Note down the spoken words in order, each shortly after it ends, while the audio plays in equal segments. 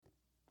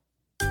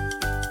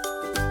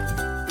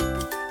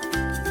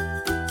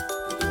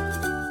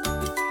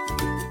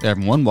Hey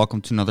everyone,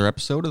 welcome to another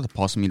episode of the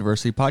Possum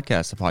University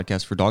Podcast, a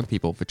podcast for dog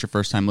people. If it's your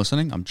first time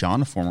listening, I'm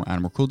John, a former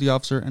animal cruelty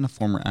officer and a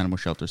former animal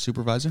shelter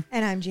supervisor.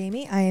 And I'm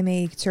Jamie. I am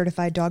a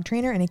certified dog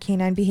trainer and a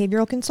canine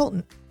behavioral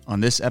consultant. On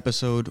this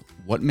episode,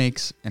 what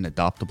makes an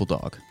adoptable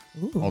dog?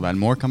 Ooh. All that and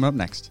more coming up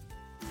next.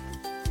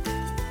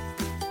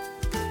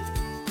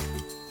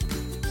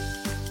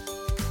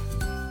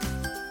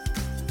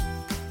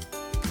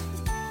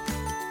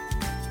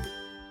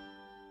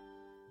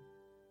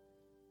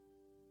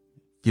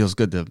 Feels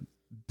good to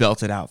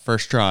belt it out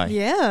first try.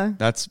 Yeah.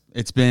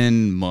 It's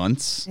been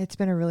months It's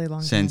been a really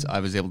long since time. I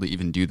was able to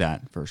even do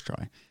that first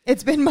try.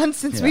 It's been months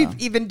since Yeah. we've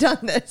even done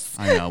this.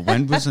 I know.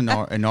 When was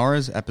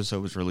Inara's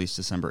episode was released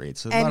December 8th,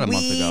 so about a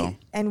month ago.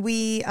 And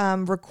we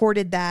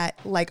recorded that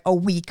like a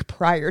week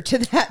prior to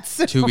that.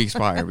 So 2 weeks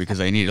prior because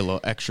I needed a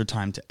little extra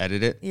time to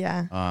edit it.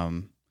 yeah.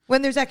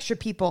 When there's extra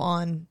people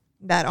on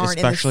that aren't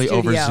especially in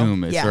the studio. over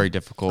Zoom, it's very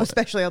difficult.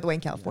 Especially all the way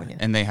in California.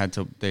 And they had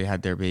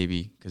their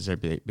baby because their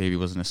baby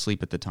wasn't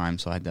asleep at the time,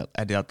 so I had to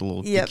edit out the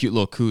Yep. cute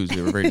little coos. They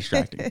were very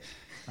distracting.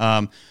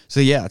 So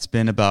yeah, it's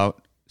been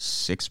about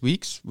 6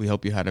 weeks. We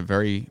hope you had a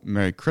very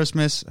Merry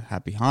Christmas, a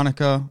Happy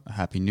Hanukkah, a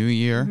Happy New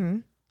Year.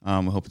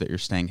 Mm-hmm. We hope that you're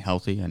staying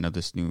healthy. I know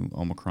this new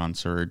Omicron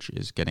surge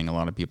is getting a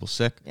lot of people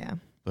sick. Yeah.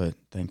 But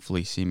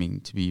thankfully seeming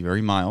to be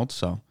very mild.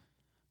 So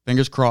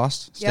fingers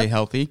crossed, stay Yep.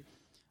 healthy.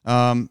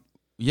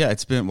 Yeah,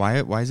 it's been, why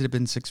has it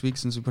been 6 weeks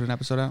since we put an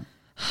episode out?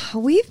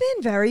 We've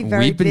been very,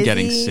 very We've been busy.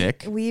 getting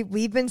sick.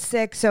 We've been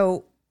sick.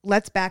 So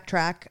let's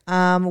backtrack.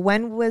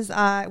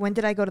 When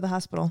did I go to the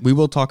hospital? We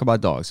will talk about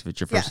dogs if it's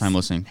your first Yes. time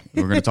listening.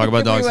 We're going to talk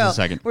about dogs We in a will.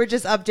 second. We're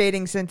just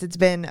updating since it's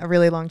been a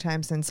really long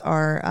time since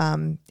our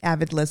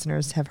avid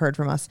listeners have heard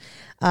from us.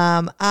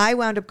 I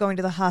wound up going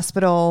to the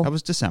hospital. That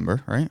was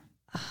December, right?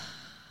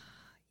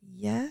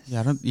 Yes.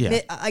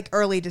 Yeah. Like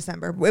early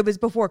December. It was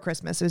before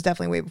Christmas. It was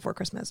definitely way before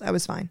Christmas. I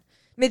was fine.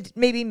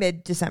 Maybe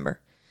mid-December.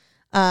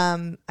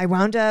 I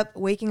wound up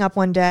waking up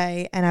one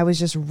day and I was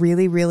just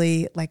really,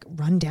 really like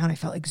run down. I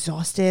felt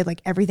exhausted.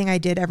 Like everything I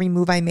did, every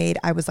move I made,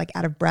 I was like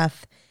out of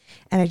breath.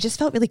 And I just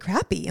felt really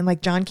crappy. And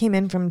like John came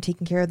in from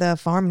taking care of the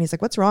farm and he's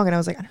like, "What's wrong?" And I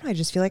was like, "I don't know. I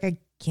just feel like I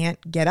can't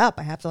get up.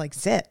 I have to like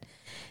sit."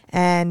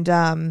 And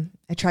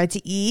I tried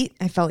to eat.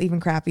 I felt even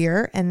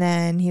crappier. And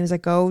then he was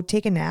like, "Go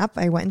take a nap."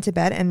 I went into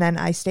bed and then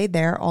I stayed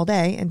there all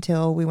day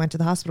until we went to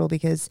the hospital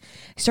because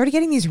I started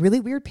getting these really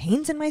weird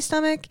pains in my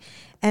stomach.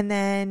 And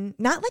then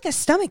not like a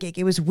stomach ache.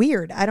 It was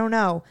weird. I don't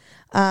know.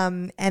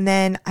 And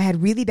then I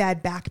had really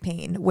bad back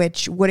pain,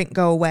 which wouldn't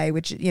go away,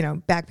 which, you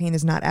know, back pain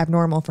is not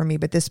abnormal for me,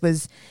 but this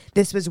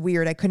was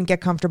weird. I couldn't get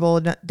comfortable.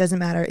 It doesn't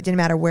matter. It didn't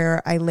matter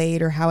where I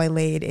laid or how I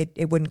laid.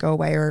 It wouldn't go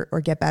away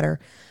or get better.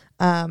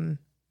 And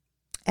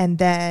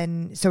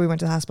then, so we went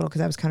to the hospital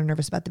because I was kind of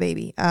nervous about the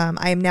baby.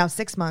 I am now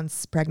 6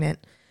 months pregnant.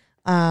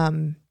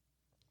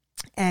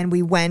 And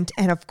we went,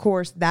 and of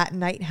course, that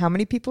night, how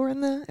many people were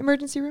in the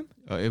emergency room?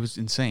 It was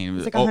insane. It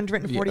was like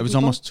 140 It was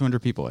people? almost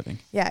 200 people, I think.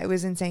 Yeah, it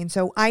was insane.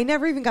 So I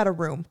never even got a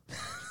room.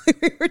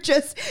 We were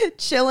just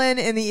chilling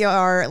in the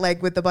ER,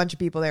 like with a bunch of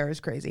people there. It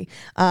was crazy.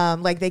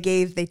 Like they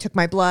took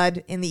my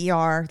blood in the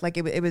ER. Like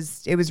it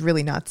was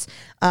really nuts.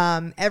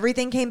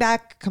 Everything came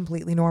back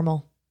completely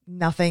normal.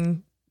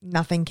 Nothing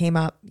came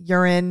up.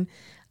 Urine,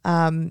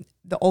 the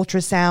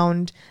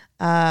ultrasound,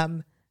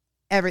 no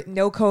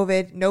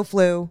COVID, no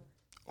flu.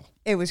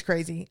 It was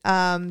crazy.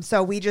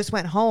 So we just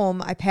went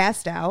home. I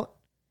passed out.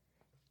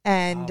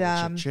 And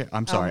I'm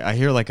sorry. I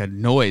hear like a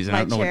noise, and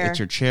I don't know what it's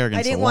your chair against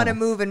I didn't the want to wall.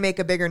 move and make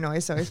a bigger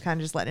noise, so I was kind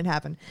of just letting it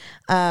happen.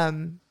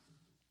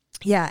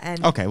 Yeah,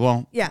 and Okay,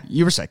 well, yeah,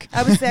 you were sick.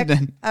 I was sick.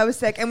 Then, I was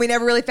sick, and we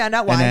never really found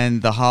out why.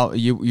 and then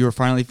you were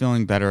finally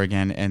feeling better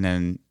again, and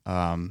then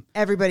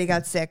Everybody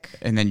got sick.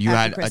 and then you after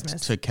had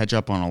Christmas. to catch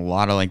up on a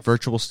lot of like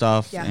virtual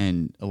stuff Yeah.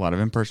 and a lot of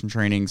in-person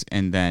trainings,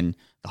 and then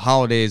the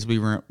holidays. We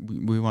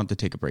wanted to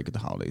take a break at the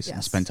holidays and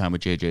Yes. spend time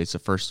with JJ. It's the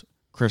first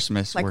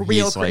Christmas Like where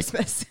real he's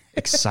Christmas. like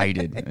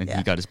excited, and Yeah.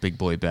 he got his big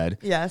boy bed.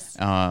 Yes.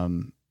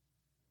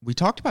 We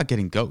talked about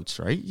getting goats,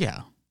 right?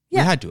 Yeah, we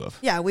Yeah. had to have.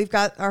 Yeah, we've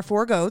got our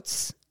 4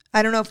 goats.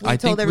 I don't know if we I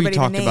told think we everybody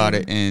talked the name, about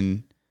it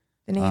in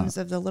the names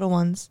of the little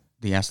ones.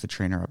 the Ask the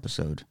Trainer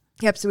episode.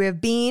 Yep. So we have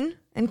Bean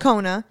and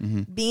Kona.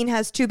 Mm-hmm. Bean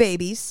has 2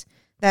 babies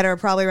that are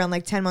probably around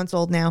like 10 months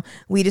old now.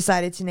 We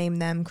decided to name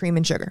them Cream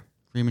and Sugar.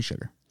 Cream and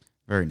Sugar.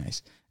 Very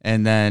nice.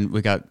 And then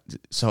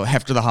so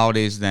after the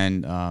holidays,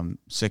 then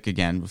sick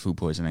again with food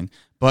poisoning.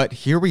 But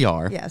here we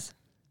are. Yes.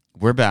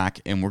 We're back,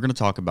 and we're going to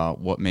talk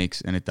about what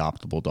makes an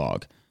adoptable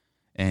dog.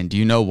 And do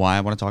you know why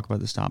I want to talk about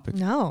this topic?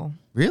 No.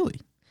 Really?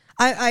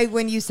 I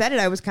when you said it,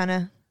 I was kind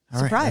of All right.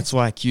 surprised. That's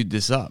why I queued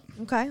this up.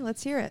 Okay,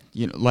 let's hear it.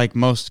 You know, like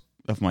most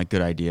of my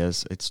good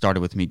ideas, it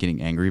started with me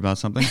getting angry about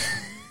something.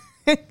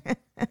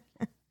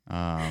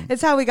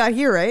 That's how we got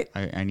here, right?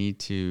 I need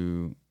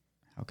to.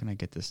 How can I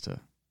get this to?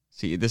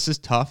 See, this is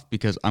tough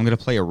because I'm going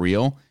to play a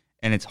reel,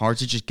 and it's hard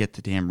to just get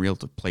the damn reel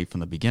to play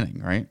from the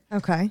beginning, right?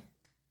 Okay.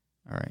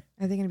 All right.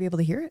 Are they going to be able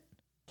to hear it?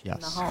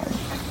 Yes.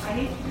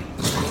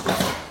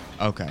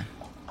 Okay.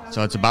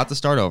 So it's about to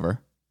start over.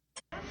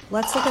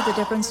 Let's look at the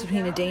difference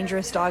between a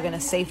dangerous dog and a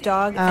safe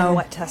dog and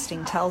what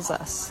testing tells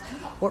us.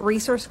 What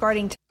resource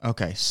guarding...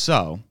 Okay,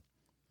 so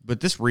what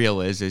this reel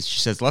is she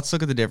says, let's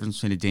look at the difference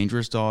between a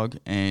dangerous dog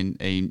and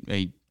an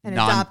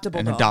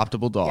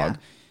adoptable dog. Yeah.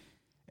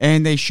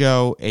 And they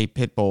show a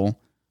pit bull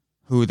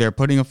who they're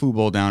putting a food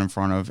bowl down in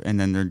front of, and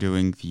then they're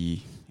doing the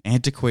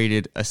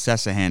antiquated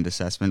assess-a-hand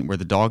assessment where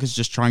the dog is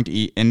just trying to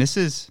eat. And this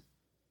is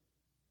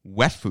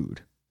wet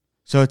food.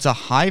 So it's a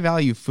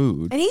high-value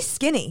food. And he's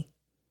skinny.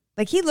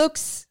 Like, he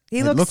looks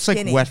It looks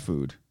skinny. like wet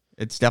food.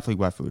 It's definitely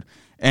wet food.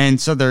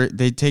 And so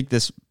they take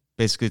this,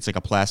 basically it's like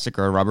a plastic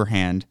or a rubber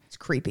hand. It's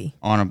creepy.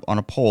 On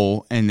a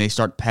pole, and they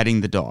start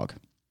petting the dog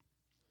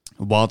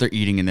while they're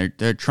eating, and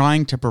they're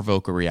trying to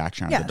provoke a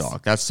reaction out of the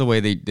dog. That's the way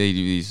they do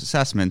these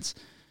assessments.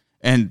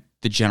 And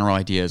the general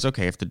idea is,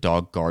 okay, if the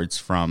dog guards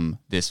from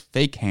this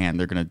fake hand,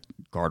 they're going to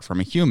guard from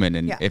a human.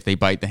 And if they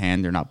bite the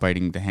hand, they're not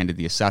biting the hand of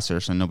the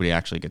assessor, so nobody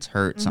actually gets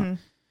hurt. Mm-hmm.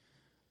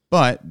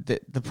 But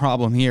the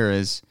problem here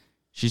is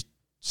she's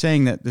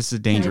saying that this is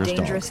a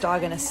dangerous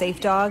dog and a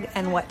safe dog,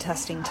 and what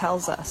testing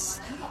tells us.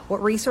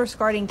 What resource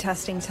guarding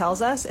testing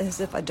tells us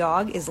is if a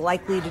dog is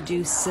likely to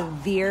do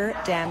severe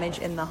damage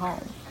in the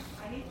home.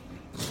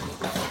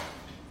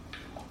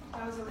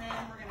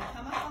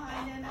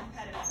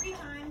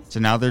 So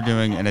now they're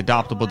doing an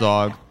adoptable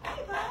dog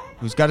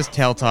who's got his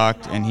tail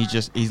tucked, and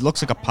he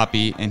looks like a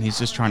puppy, and he's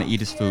just trying to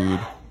eat his food.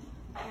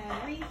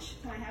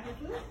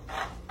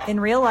 In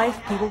real life,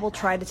 people will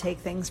try to take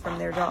things from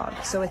their dog.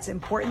 So it's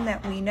important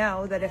that we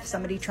know that if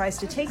somebody tries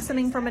to take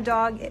something from a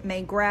dog, it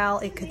may growl,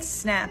 it could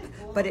snap,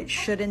 but it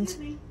shouldn't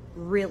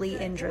really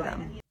injure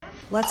them.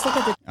 Let's look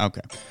at the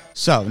Okay.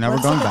 So now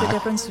we're going back. The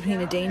difference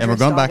between a dangerous and we're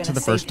going dog back and to a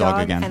the safe first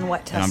dog again. And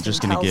what I'm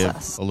just going to testing give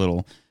tells us. a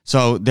little.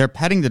 So they're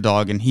petting the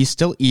dog, and he's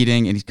still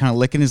eating, and he's kind of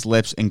licking his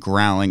lips and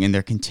growling, and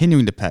they're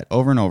continuing to pet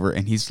over and over,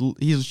 and he's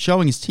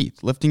showing his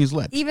teeth, lifting his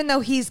lips. Even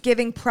though he's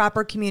giving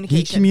proper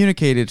communication. He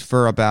communicated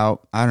for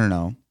about, I don't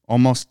know,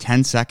 almost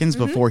 10 seconds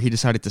before he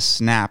decided to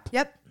snap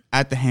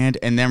at the hand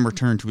and then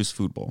return to his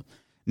food bowl.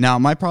 Now,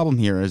 my problem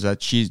here is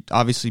that she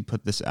obviously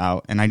put this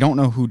out, and I don't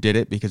know who did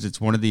it because it's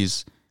one of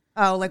these...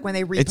 Oh, like when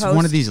they repost? It's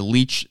one of these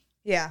leech...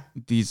 Yeah.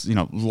 These,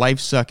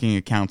 life-sucking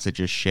accounts that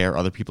just share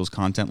other people's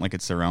content like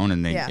it's their own,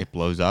 and it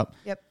blows up.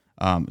 Yep.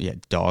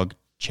 Dog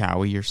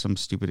Chowie or some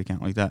stupid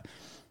account like that.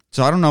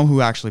 So I don't know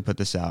who actually put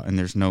this out, and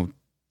there's no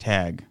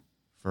tag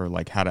for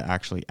like how to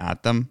actually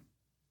at them.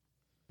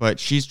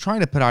 But she's trying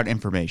to put out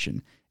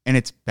information, and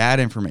it's bad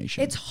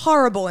information. It's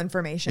horrible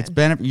information.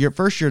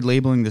 You're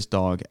labeling this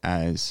dog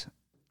as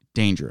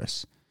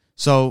dangerous.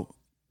 So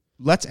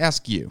let's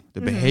ask you,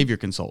 the behavior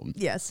consultant.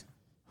 Yes.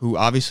 Who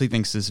obviously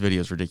thinks this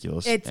video is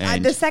ridiculous.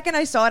 The second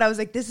I saw it, I was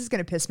like, this is going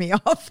to piss me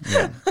off.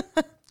 Yeah.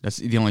 That's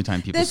the only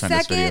time people send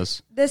us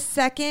videos. The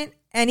second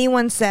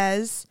anyone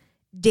says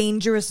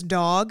dangerous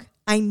dog,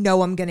 I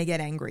know I'm going to get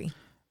angry.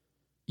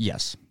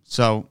 Yes.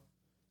 So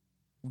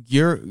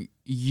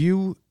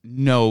you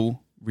know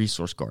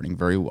resource guarding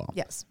very well.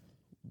 Yes.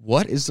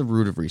 What is the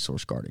root of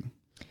resource guarding?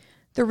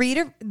 The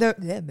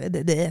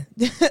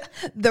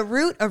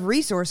root of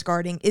resource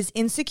guarding is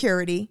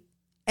insecurity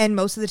and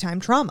most of the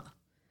time trauma.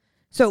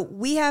 So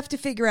we have to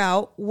figure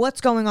out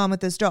what's going on with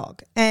this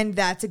dog. And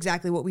that's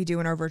exactly what we do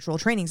in our virtual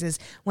trainings is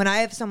when I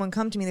have someone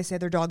come to me, they say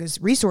their dog is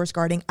resource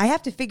guarding. I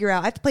have to figure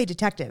out, I have to play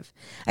detective.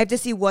 I have to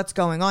see what's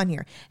going on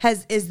here.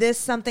 Is this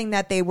something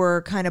that they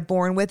were kind of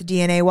born with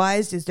DNA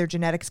wise? Is their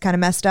genetics kind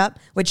of messed up,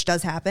 which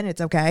does happen. It's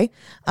okay.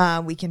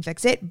 We can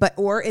fix it.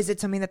 Or is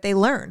it something that they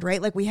learned,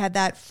 right? Like we had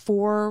that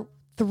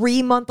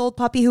 3-month-old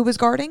puppy who was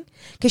guarding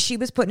because she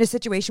was put in a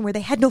situation where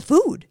they had no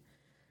food.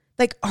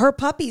 Like her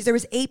puppies, there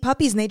was 8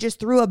 puppies and they just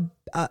threw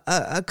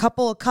a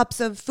couple of cups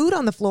of food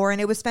on the floor and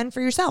it was fend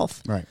for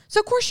yourself. Right. So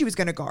of course she was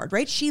going to guard,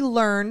 right? She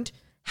learned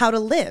how to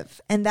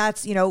live. And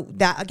that's,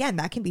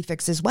 that can be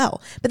fixed as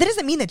well. But that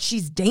doesn't mean that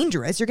she's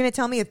dangerous. You're going to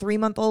tell me a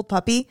 3-month-old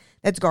puppy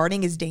that's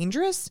guarding is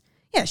dangerous?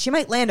 Yeah, she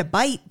might land a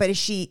bite, but is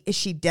she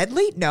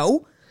deadly?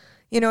 No.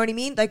 You know what I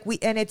mean? Like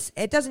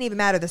it doesn't even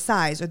matter the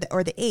size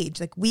or the age.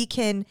 Like we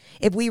can,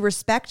 if we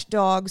respect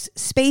dogs'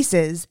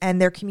 spaces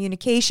and their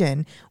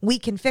communication, we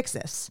can fix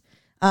this.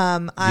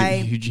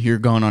 You're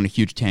going on a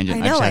huge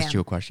tangent. I just asked you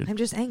a question. I'm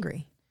just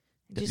angry.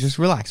 Just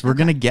relax. We're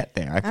going to get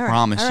there. I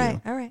promise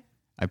you. All right.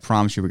 I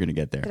promise you we're going to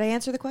get there. Did I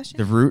answer the question?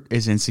 The root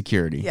is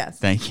insecurity. Yes.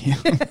 Thank you.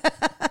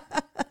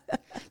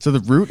 So the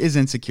root is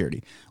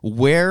insecurity.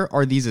 Where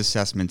are these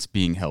assessments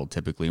being held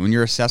typically? When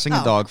you're assessing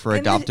a dog for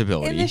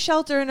adoptability. In the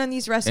shelter and on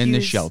these rescues. In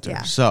the shelter.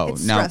 Yeah, so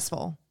it's now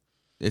stressful.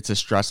 It's a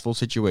stressful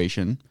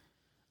situation.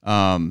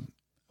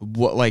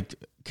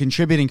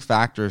 Contributing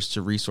factors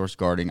to resource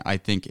guarding, I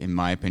think, in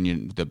my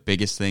opinion, the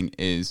biggest thing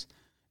is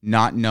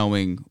not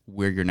knowing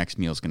where your next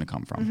meal is going to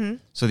come from. Mm-hmm.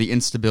 So the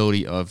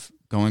instability of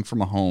going from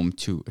a home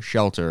to a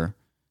shelter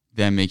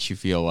then makes you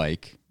feel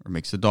like, or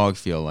makes the dog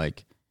feel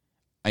like,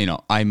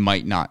 I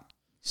might not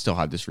still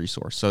have this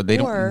resource. So they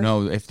don't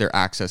know if their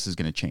access is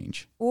going to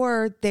change.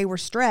 Or they were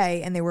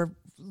stray and they were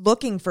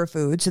looking for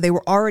food. So they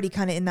were already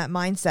kind of in that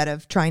mindset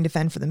of trying to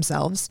fend for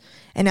themselves.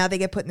 And now they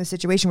get put in a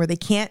situation where they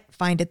can't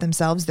find it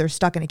themselves. They're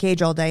stuck in a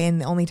cage all day. And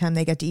the only time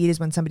they get to eat is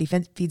when somebody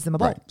feeds them a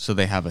bowl. Right. So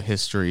they have a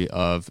history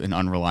of an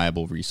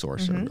unreliable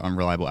resource or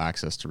unreliable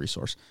access to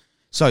resource.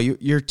 So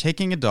you're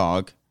taking a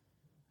dog,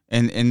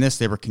 and in this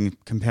they were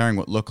comparing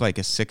what looked like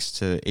a 6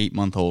 to 8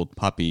 month old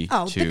puppy.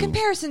 Oh, the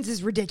comparisons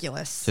is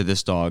ridiculous. To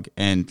this dog.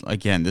 And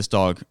again, this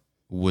dog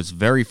was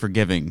very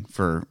forgiving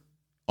for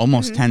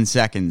almost 10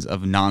 seconds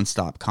of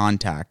nonstop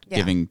contact,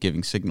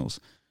 giving signals.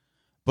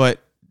 But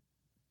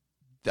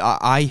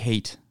I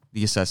hate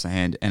the assess a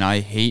hand, and I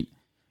hate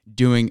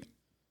doing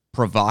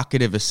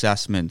provocative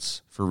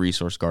assessments for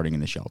resource guarding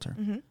in the shelter.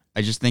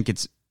 I just think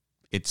it's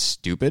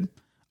stupid.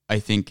 I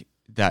think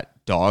that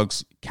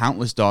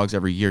countless dogs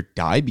every year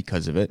die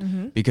because of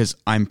it, because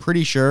I'm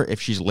pretty sure if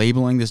she's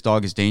labeling this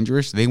dog as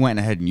dangerous, they went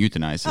ahead and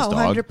euthanized this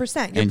dog.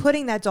 100%. You're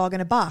putting that dog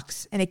in a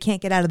box, and it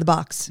can't get out of the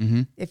box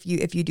if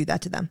you do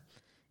that to them.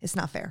 It's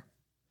not fair.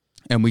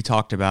 And we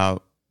talked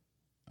about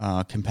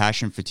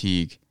compassion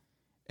fatigue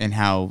and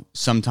how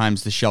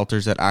sometimes the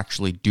shelters that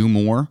actually do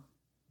more,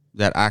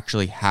 that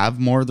actually have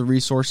more of the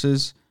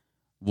resources,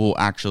 will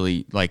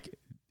actually,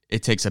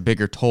 it takes a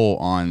bigger toll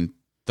on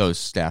those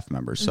staff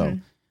members. So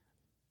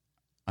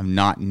I'm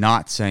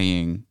not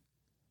saying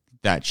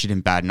that she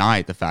didn't bat an eye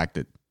at the fact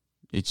that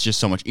it's just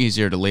so much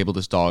easier to label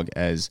this dog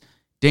as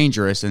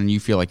dangerous, and you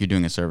feel like you're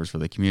doing a service for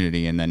the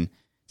community, and then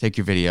take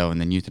your video and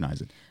then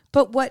euthanize it.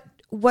 But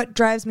what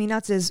drives me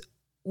nuts is,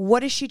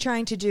 what is she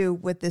trying to do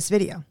with this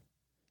video?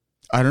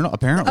 I don't know.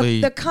 Apparently,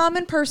 the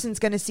common person's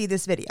going to see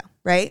this video,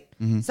 right?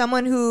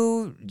 Someone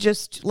who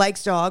just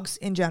likes dogs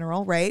in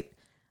general, right?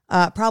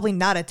 Probably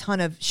not a ton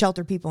of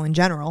shelter people in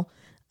general.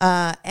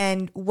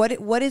 And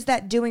what is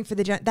that doing for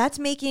that's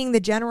making the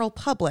general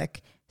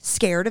public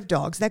scared of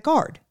dogs that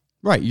guard.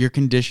 Right. You're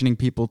conditioning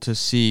people to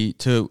see,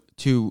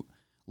 to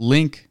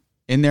link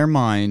in their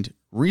mind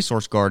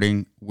resource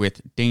guarding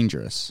with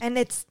dangerous. And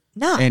it's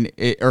not.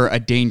 Or a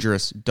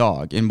dangerous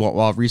dog. And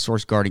while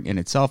resource guarding in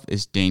itself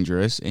is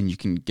dangerous and you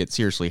can get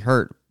seriously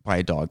hurt by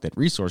a dog that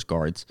resource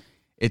guards,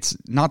 it's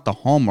not the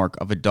hallmark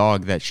of a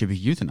dog that should be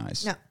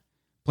euthanized. No.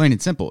 Plain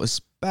and simple,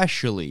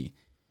 especially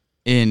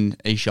in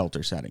a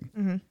shelter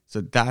setting.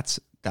 So that's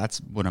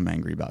what I'm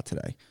angry about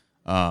today.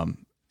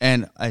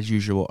 And as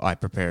usual, I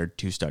prepared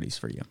 2 studies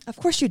for you. Of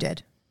course you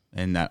did.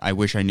 And that I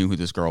wish I knew who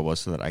this girl was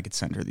so that I could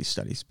send her these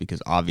studies,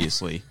 because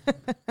obviously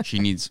she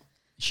needs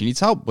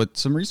help with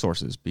some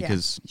resources,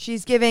 because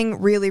she's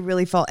giving really,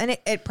 really full, and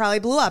it probably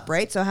blew up,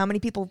 right? So how many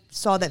people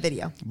saw that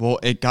video? Well,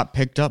 it got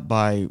picked up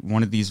by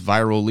one of these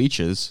viral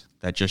leeches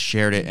that just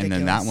shared it. Ridiculous. And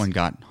then that one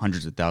got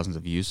hundreds of thousands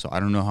of views. So I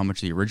don't know how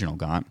much the original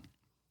got.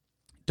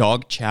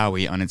 Dog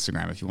Chowie on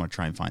Instagram, if you want to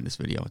try and find this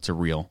video. It's a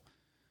reel.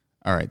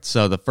 All right,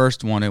 so the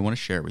first one I want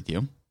to share with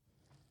you.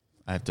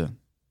 I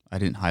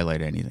didn't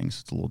highlight anything,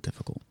 so it's a little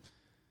difficult.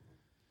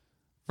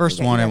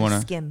 First one I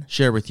want to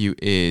share with you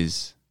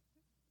is,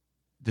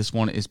 this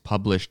one is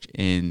published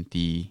in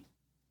the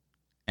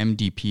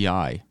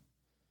MDPI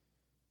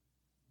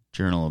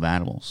Journal of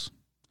Animals.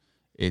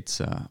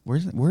 It's,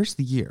 where's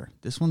the year?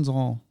 This one's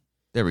all,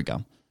 there we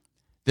go.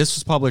 This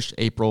was published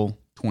April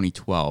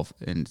 2012,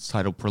 and it's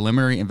titled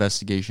Preliminary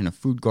Investigation of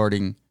Food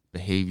Guarding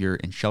Behavior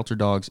in Shelter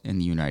Dogs in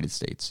the United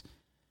States.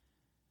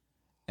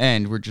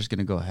 And we're just going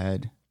to go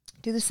ahead.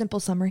 Do the simple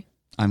summary.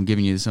 I'm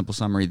giving you the simple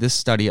summary. This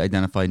study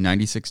identified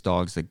 96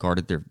 dogs that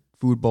guarded their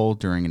food bowl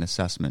during an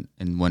assessment,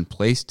 and when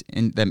placed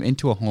them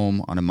into a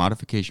home on a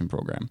modification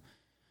program,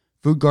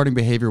 food guarding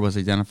behavior was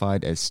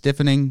identified as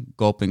stiffening,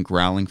 gulping,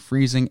 growling,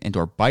 freezing, and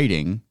or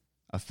biting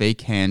a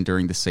fake hand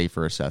during the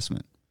SAFER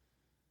assessment.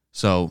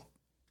 So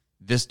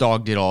this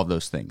dog did all of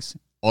those things,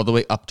 all the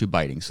way up to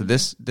biting. So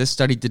this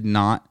study did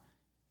not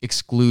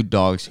exclude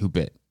dogs who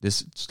bit.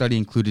 This study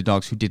included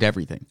dogs who did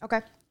everything.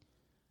 Okay.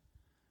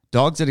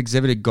 Dogs that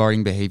exhibited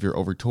guarding behavior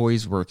over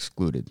toys were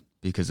excluded,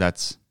 because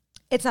it's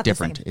not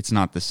different. The same. It's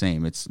not the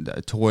same. It's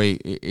a toy.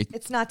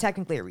 It's not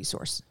technically a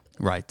resource.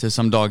 Right. To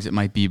some dogs it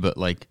might be, but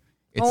it's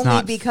only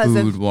not because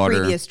food, of water.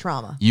 Previous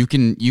trauma. You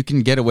can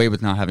get away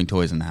with not having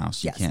toys in the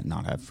house. You can't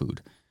not have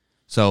food.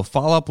 So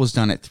follow-up was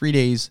done at 3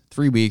 days,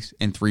 3 weeks,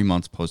 and 3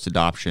 months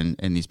post-adoption,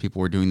 and these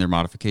people were doing their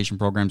modification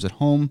programs at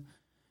home.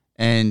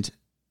 And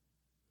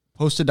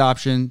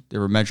post-adoption, they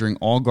were measuring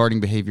all guarding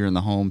behavior in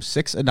the home.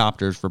 6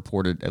 adopters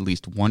reported at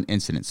least one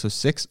incident. So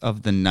 6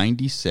 of the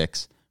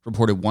 96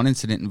 reported one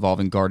incident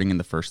involving guarding in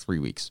the first 3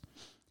 weeks,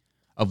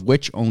 of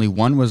which only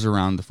 1 was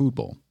around the food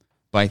bowl.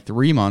 By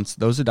 3 months,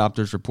 those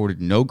adopters reported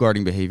no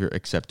guarding behavior,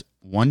 except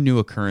 1 new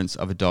occurrence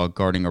of a dog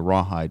guarding a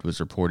rawhide was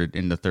reported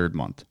in the 3rd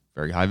month.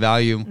 Very high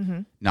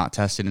value, not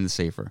tested in the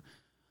SAFER.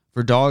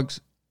 For dog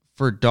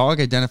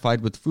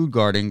identified with food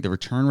guarding, the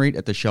return rate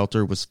at the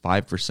shelter was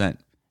 5%,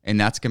 and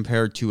that's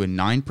compared to a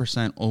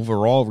 9%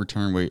 overall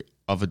return rate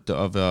of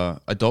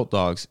adult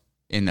dogs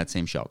in that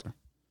same shelter,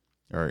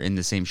 or in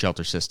the same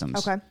shelter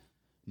systems. Okay.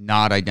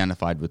 Not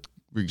identified with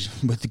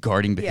the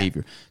guarding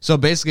behavior. Yeah. So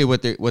basically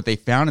what they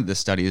found in this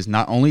study is,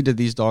 not only did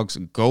these dogs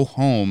go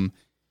home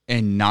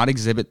and not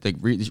exhibit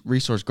the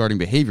resource guarding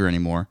behavior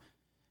anymore,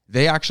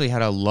 they actually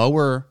had a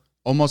lower,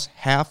 almost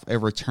half a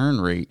return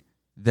rate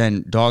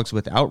than dogs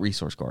without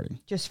resource guarding.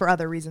 Just for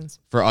other reasons.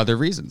 For other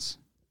reasons.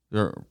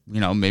 Or,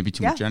 maybe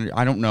too much energy.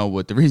 I don't know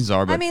what the reasons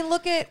are. But I mean,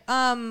 look at,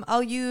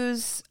 I'll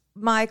use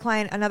my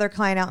client, another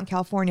client out in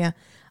California.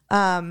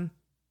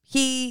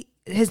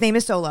 His name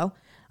is Solo.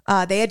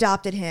 They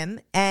adopted him,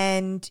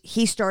 and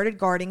he started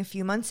guarding a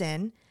few months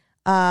in.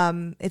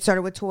 It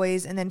started with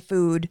toys and then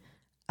food,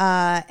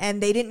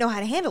 and they didn't know how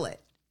to handle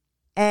it.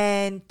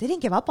 And they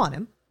didn't give up on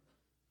him.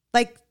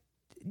 Like,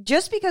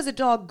 just because a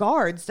dog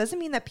guards doesn't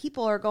mean that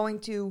people are going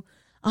to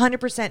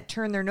 100%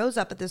 turn their nose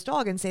up at this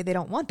dog and say they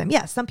don't want them.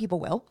 Yes, some people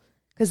will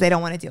because they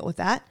don't want to deal with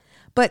that.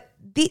 But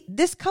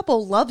this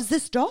couple loves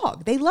this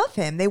dog. They love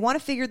him. They want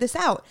to figure this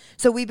out.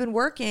 So we've been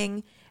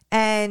working,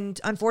 and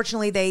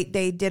unfortunately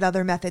they did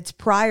other methods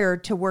prior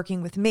to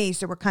working with me.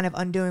 So we're kind of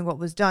undoing what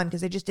was done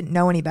because they just didn't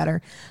know any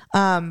better.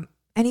 And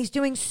he's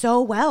doing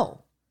so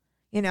well,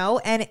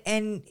 and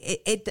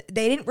they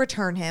didn't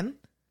return him.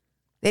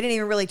 They didn't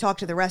even really talk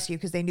to the rescue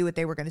because they knew what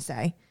they were going to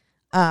say.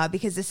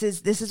 Because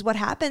this is what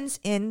happens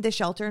in the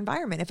shelter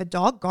environment. If a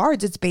dog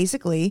guards, it's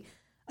basically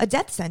a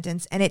death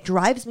sentence, and it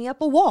drives me up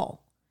a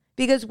wall.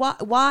 Because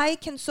why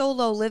can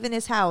Solo live in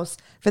his house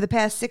for the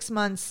past 6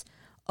 months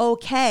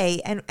okay,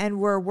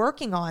 and we're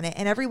working on it,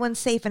 and everyone's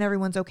safe and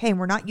everyone's okay, and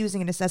we're not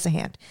using an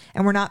Assess-A-Hand,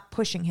 and we're not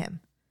pushing him?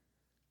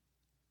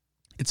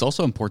 It's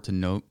also important to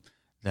note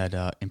that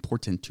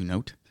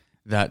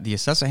the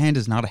Assess-A-Hand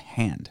is not a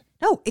hand.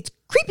 No, it's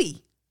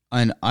creepy.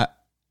 And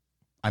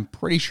I'm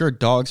pretty sure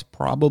dogs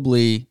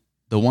probably,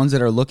 the ones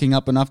that are looking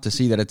up enough to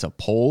see that it's a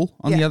pole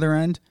on the other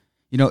end,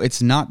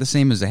 it's not the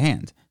same as a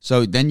hand.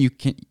 So then you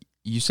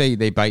say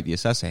they bite the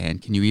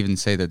Assess-A-Hand. Can you even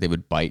say that they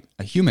would bite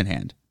a human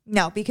hand?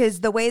 No,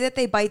 because the way that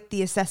they bite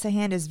the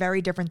Assess-A-Hand is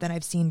very different than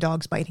I've seen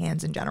dogs bite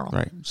hands in general.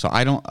 Right. So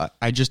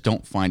I just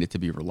don't find it to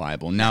be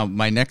reliable. Now,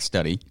 my next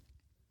study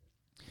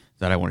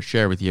that I want to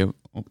share with you,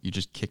 you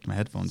just kicked my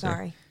headphones.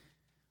 Sorry. There.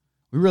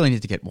 We really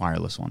need to get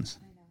wireless ones.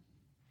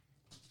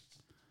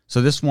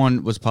 So this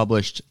one was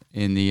published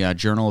in the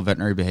Journal of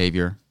Veterinary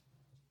Behavior.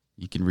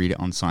 You can read it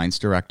on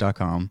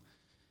ScienceDirect.com.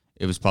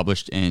 It was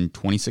published in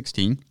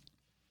 2016.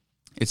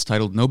 It's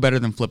titled, No Better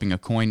Than Flipping a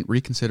Coin,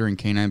 Reconsidering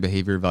Canine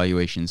Behavior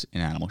Evaluations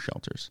in Animal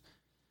Shelters.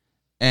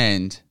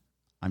 And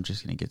I'm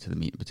just going to get to the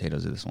meat and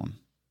potatoes of this one.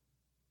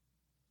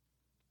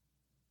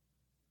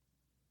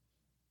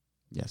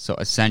 Yeah, so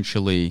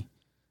essentially,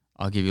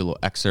 I'll give you a little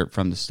excerpt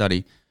from the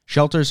study.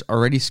 Shelters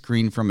already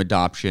screen from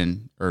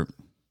adoption, or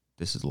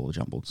this is a little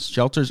jumbled.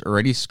 Shelters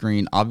already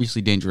screen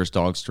obviously dangerous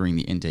dogs during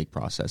the intake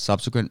process.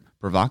 Subsequent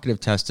provocative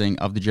testing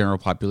of the general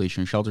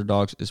population of shelter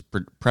dogs is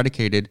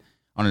predicated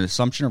on an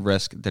assumption of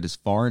risk that is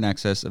far in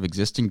excess of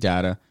existing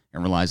data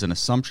and relies on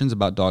assumptions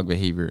about dog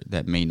behavior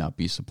that may not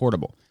be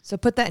supportable. So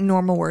put that in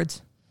normal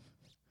words.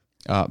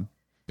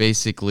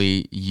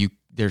 Basically,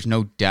 there's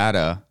no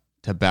data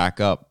to back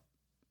up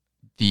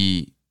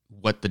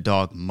what the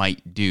dog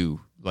might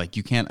do. Like,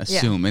 you can't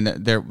assume, and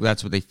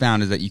that's what they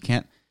found, is that you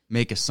can't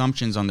make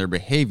assumptions on their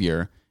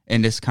behavior,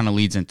 and this kind of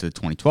leads into the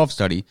 2012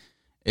 study,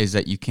 is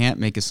that you can't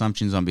make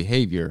assumptions on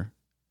behavior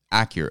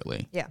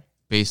accurately. Yeah.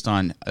 Based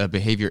on a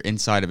behavior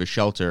inside of a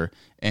shelter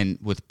and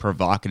with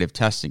provocative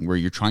testing where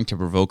you're trying to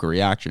provoke a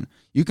reaction.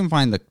 You can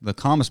find the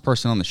calmest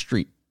person on the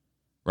street,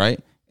 right?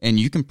 And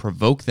you can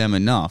provoke them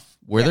enough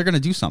where they're going to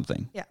do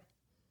something. Yeah.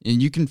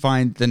 And you can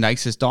find the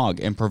nicest dog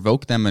and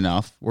provoke them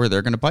enough where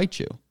they're going to bite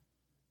you.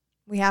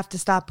 We have to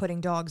stop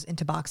putting dogs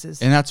into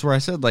boxes. And that's where I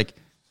said, like,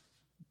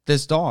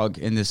 this dog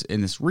in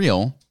this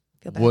reel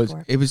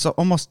it was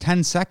almost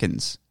 10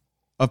 seconds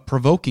of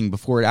provoking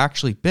before it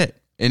actually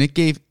bit. And it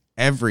gave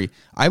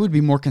I would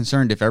be more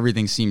concerned if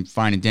everything seemed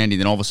fine and dandy,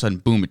 then all of a sudden,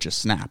 boom, it just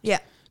snapped. Yeah.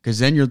 Because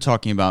then you're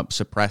talking about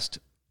suppressed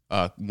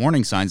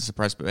warning signs,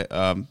 suppressed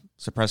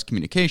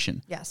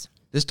communication. Yes.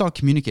 This dog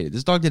communicated.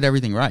 This dog did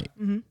everything right.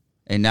 Mm-hmm.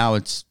 And now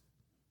it's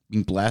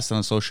being blasted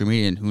on social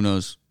media, and who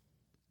knows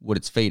what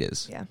its fate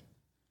is. Yeah.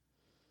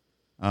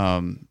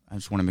 I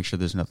just want to make sure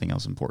there's nothing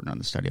else important on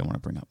the study I want to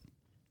bring up.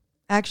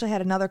 I actually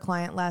had another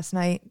client last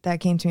night that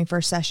came to me for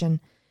a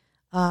session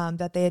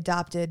that they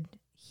adopted.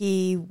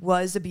 He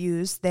was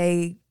abused.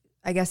 I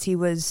guess he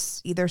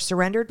was either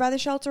surrendered by the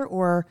shelter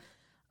or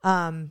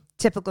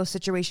typical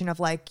situation of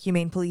like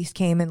humane police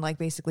came and like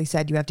basically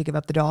said, you have to give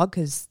up the dog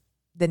because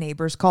the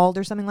neighbors called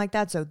or something like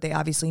that. So they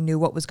obviously knew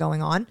what was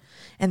going on,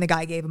 and the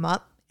guy gave him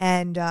up.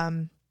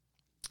 And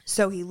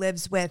so he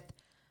lives with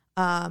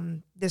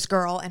this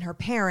girl and her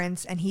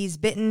parents, and he's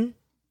bitten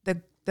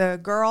the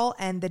girl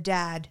and the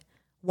dad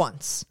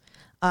once.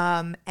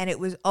 And it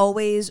was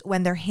always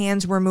when their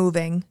hands were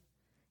moving,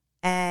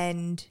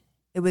 and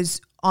it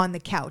was on the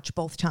couch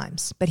both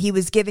times. But he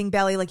was giving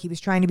belly, like he was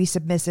trying to be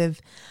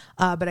submissive.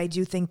 But I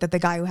do think that the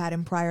guy who had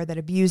him prior that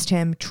abused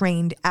him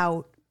trained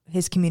out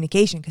his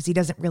communication, because he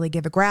doesn't really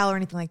give a growl or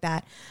anything like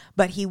that,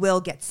 but he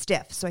will get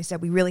stiff. So I said,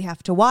 we really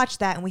have to watch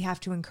that, and we have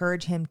to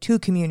encourage him to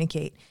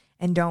communicate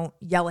and don't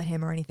yell at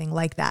him or anything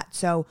like that.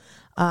 So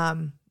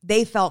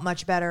they felt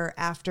much better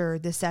after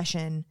the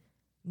session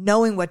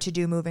knowing what to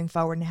do moving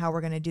forward and how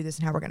we're going to do this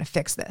and how we're going to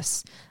fix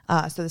this.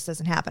 So this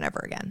doesn't happen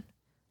ever again.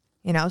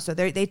 You know, so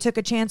they took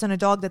a chance on a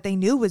dog that they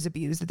knew was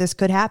abused, that this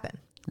could happen.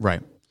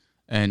 Right.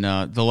 And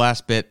the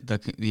last bit,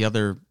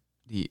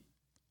 the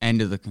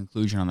end of the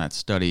conclusion on that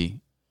study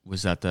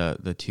was that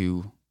the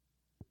two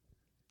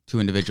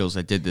individuals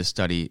that did this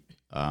study,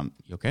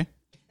 you okay?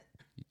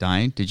 You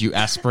dying? Did you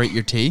aspirate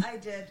your tea? I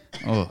did.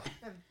 Oh.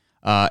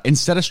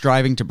 Instead of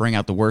striving to bring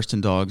out the worst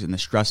in dogs in the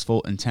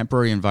stressful and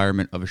temporary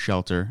environment of a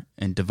shelter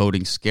and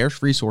devoting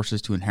scarce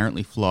resources to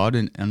inherently flawed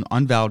and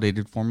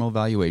unvalidated formal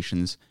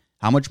evaluations,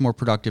 how much more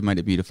productive might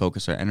it be to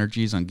focus our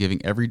energies on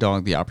giving every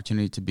dog the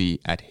opportunity to be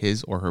at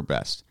his or her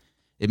best?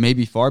 It may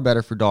be far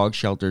better for dog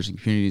shelters and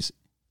communities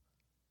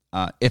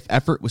if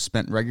effort was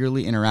spent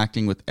regularly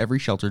interacting with every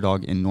shelter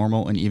dog in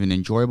normal and even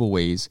enjoyable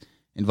ways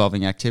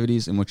involving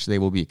activities in which they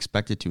will be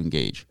expected to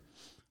engage.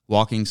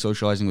 Walking,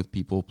 socializing with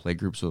people, play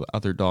groups with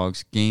other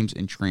dogs, games,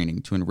 and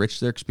training to enrich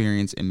their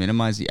experience and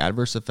minimize the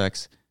adverse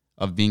effects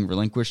of being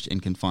relinquished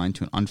and confined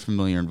to an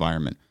unfamiliar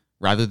environment,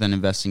 rather than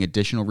investing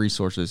additional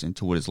resources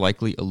into what is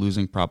likely a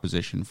losing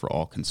proposition for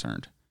all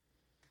concerned.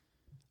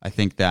 I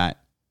think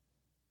that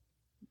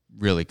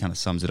really kind of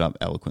sums it up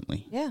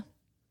eloquently. Yeah.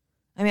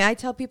 I mean, I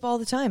tell people all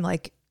the time,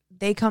 like,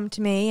 they come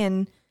to me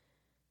and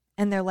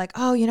they're like,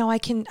 oh, you know, I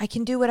can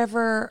do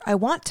whatever I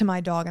want to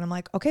my dog. And I'm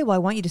like, okay, well, I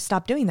want you to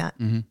stop doing that.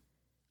 Mm-hmm.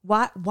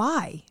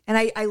 Why?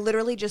 And I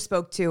literally just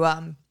spoke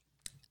to,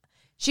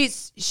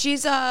 she's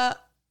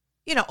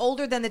you know,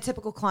 older than the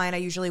typical client I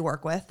usually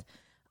work with.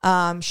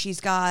 She's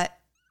got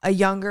a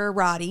younger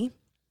Roddy,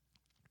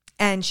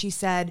 and she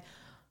said,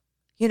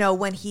 you know,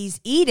 when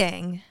he's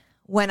eating,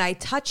 when I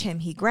touch him,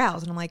 he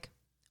growls. And I'm like,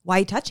 why are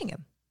you touching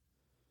him?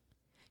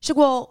 She said,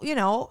 well, you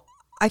know,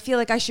 I feel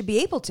like I should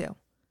be able to.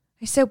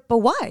 I said, but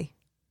why?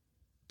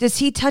 Does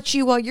he touch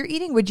you while you're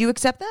eating? Would you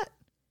accept that?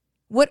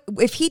 What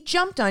if he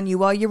jumped on you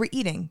while you were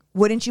eating?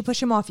 Wouldn't you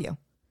push him off you?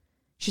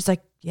 She's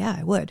like, yeah,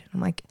 I would. I'm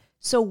like,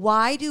 so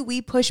why do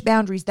we push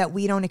boundaries that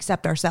we don't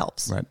accept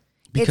ourselves? Right.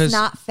 It's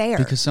not fair.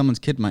 Because someone's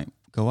kid might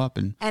go up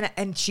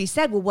and she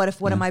said, well, what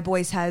if one of my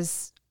boys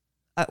has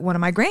one of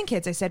my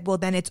grandkids? I said, well,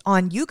 then it's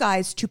on you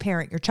guys to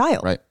parent your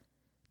child. Right.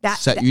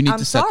 You need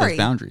to set those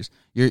boundaries.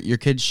 Your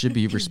kids should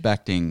be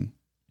respecting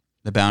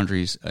the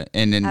boundaries.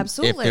 And then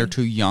if they're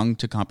too young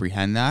to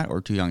comprehend that or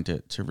too young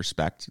to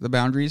respect the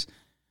boundaries,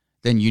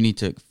 then you need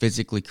to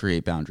physically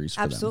create boundaries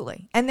for them.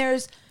 Absolutely. And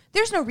there's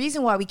no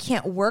reason why we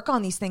can't work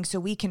on these things so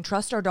we can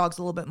trust our dogs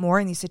a little bit more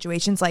in these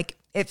situations. Like,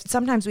 if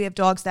sometimes we have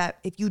dogs that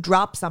if you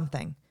drop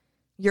something,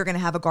 you're going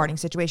to have a guarding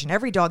situation.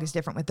 Every dog is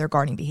different with their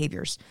guarding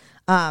behaviors.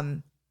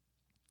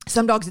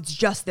 Some dogs, it's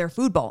just their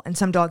food bowl. And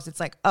some dogs, it's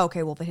like, oh,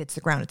 okay, well, if it hits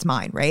the ground, it's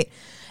mine, right?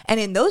 And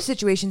in those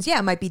situations, yeah,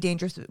 it might be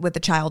dangerous with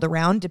the child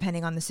around,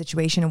 depending on the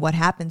situation and what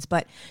happens.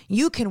 But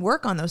you can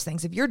work on those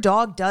things. If your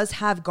dog does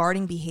have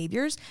guarding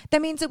behaviors,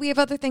 that means that we have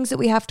other things that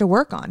we have to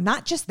work on,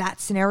 not just that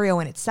scenario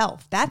in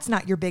itself. That's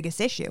not your biggest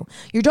issue.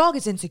 Your dog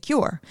is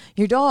insecure.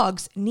 Your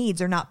dog's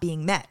needs are not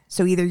being met.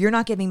 So either you're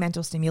not giving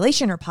mental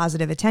stimulation or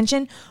positive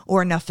attention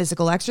or enough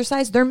physical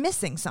exercise. They're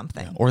missing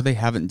something. Yeah, or they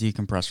haven't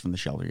decompressed from the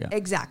shelter yet.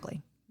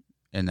 Exactly.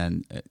 And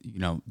then, you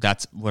know,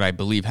 that's what I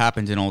believe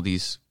happened in all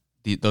those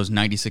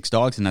 96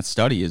 dogs in that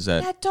study is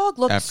that dog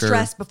looked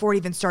stressed before it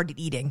even started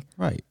eating.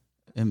 Right.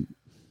 And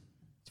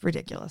it's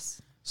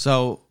ridiculous.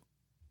 So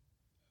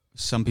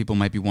some people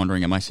might be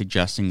wondering, am I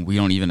suggesting we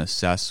don't even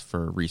assess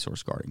for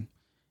resource guarding?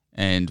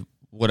 And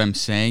what I'm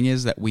saying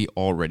is that we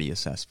already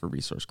assess for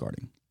resource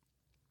guarding.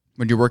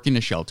 When you're working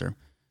a shelter,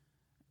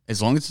 as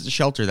long as it's a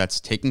shelter that's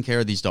taking care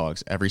of these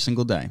dogs every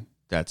single day,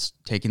 that's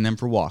taking them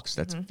for walks,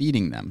 that's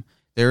feeding them,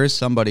 there is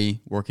somebody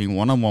working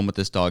one-on-one with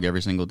this dog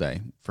every single day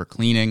for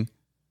cleaning,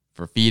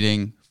 for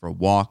feeding, for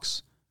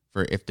walks,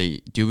 for if they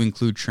do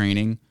include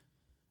training.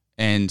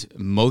 And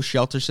most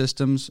shelter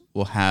systems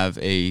will have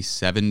a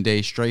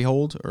 7-day stray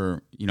hold,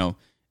 or, you know,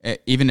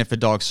 even if a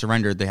dog's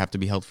surrendered, they have to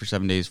be held for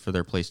 7 days for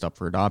they're placed up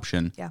for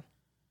adoption. Yeah.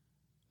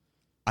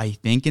 I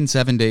think in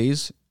 7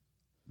 days,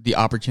 the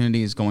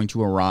opportunity is going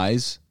to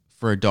arise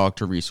for a dog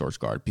to resource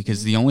guard,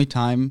 because the only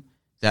time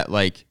that,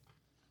 like,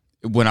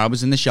 when I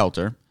was in the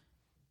shelter,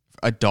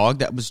 a dog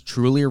that was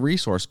truly a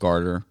resource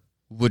guarder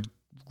would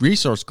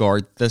resource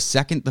guard the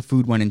second the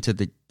food went into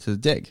the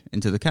dig,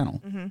 into the kennel.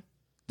 Mm-hmm.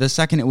 The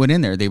second it went in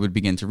there, they would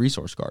begin to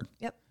resource guard.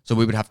 Yep. So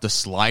we would have to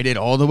slide it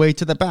all the way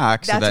to the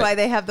back. That's why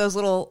they have those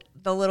little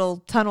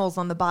tunnels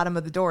on the bottom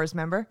of the doors,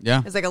 remember?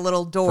 Yeah. It's like a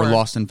little door. For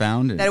lost and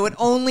found. That it would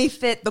only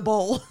fit the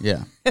bowl.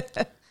 Yeah.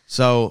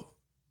 So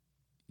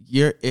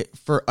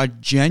for a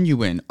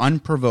genuine,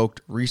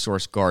 unprovoked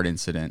resource guard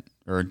incident,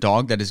 or a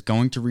dog that is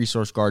going to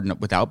resource guard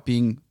without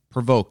being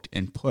provoked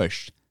and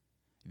pushed,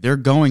 they're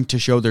going to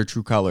show their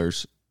true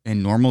colors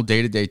in normal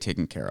day-to-day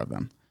taking care of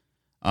them.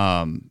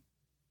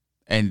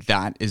 And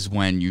that is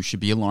when you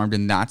should be alarmed,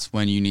 and that's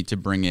when you need to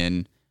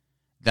you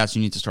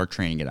need to start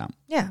training it out.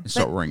 Yeah. And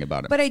start worrying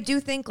about it. But I do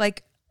think,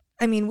 like,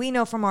 I mean, we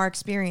know from our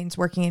experience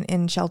working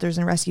in shelters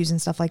and rescues and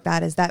stuff like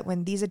that, is that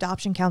when these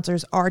adoption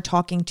counselors are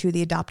talking to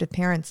the adopted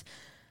parents,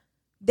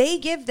 they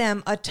give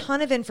them a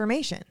ton of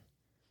information.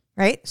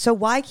 right? So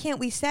why can't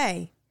we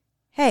say,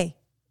 hey,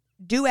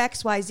 do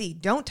X, Y, Z.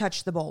 Don't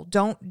touch the bowl.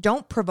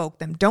 Don't provoke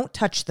them. Don't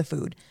touch the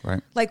food.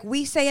 Right. Like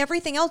we say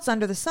everything else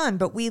under the sun,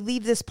 but we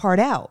leave this part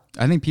out.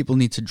 I think people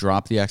need to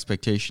drop the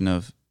expectation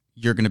of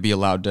you're going to be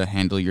allowed to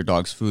handle your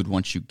dog's food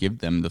once you give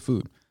them the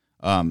food.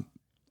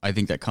 I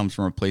think that comes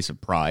from a place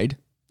of pride.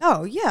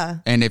 Oh, yeah.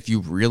 And if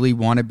you really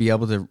want to be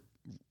able to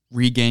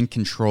regain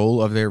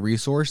control of their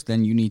resource,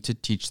 then you need to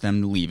teach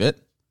them to leave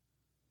it.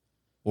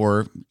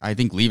 Or I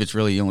think leave it's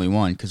really the only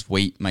one because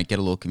wait might get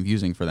a little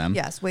confusing for them.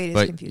 Yes, wait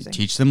but is confusing.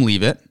 Teach them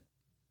leave it.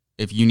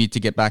 If you need to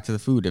get back to the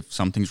food, if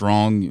something's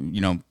wrong,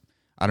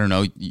 I don't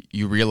know,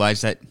 you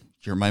realize that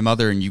you're my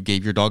mother and you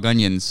gave your dog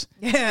onions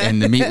and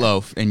the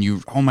meatloaf and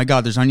you, oh my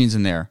God, there's onions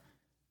in there.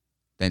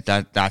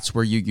 That's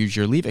where you use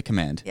your leave it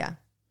command. Yeah.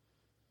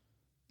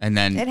 And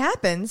then it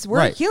happens.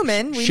 We're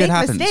human. We make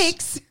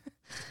mistakes.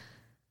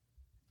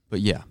 But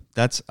yeah,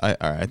 that's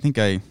I think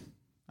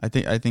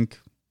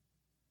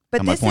but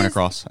got my point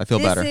across. I feel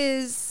better.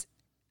 This is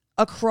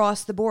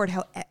across the board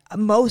how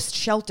most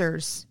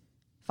shelters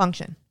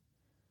function.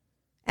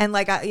 And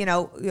like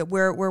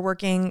we're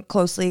working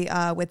closely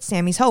with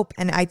Sammy's Hope,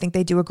 and I think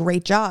they do a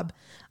great job.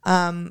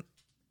 And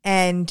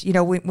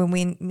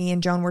when me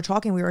and Joan were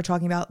talking, we were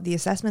talking about the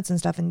assessments and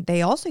stuff, and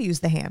they also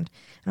use the hand.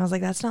 And I was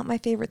like, that's not my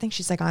favorite thing.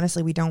 She's like,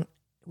 honestly, we don't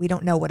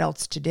know what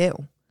else to do.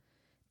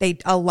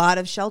 A lot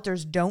of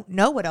shelters don't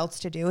know what else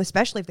to do,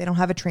 especially if they don't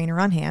have a trainer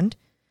on hand.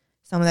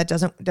 Someone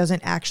that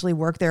doesn't actually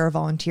work there or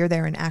volunteer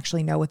there and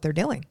actually know what they're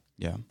doing.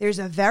 Yeah. There's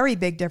a very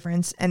big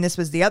difference. And this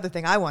was the other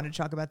thing I wanted to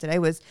talk about today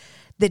was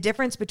the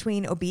difference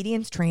between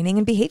obedience training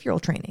and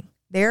behavioral training.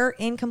 They're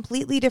in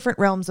completely different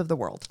realms of the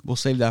world. We'll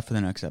save that for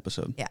the next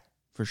episode. Yeah.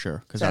 For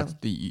sure. Because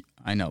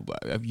I know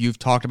you've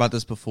talked about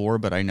this before,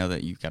 but I know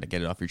that you've got to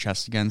get it off your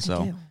chest again.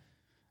 So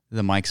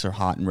the mics are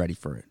hot and ready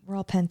for it. We're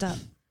all pent up.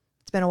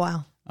 It's been a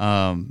while.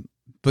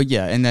 But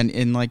yeah. And then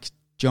in like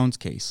Joan's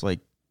case, like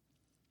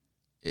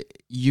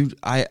you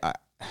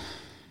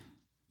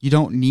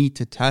don't need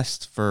to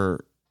test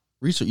for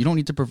research. You don't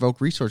need to provoke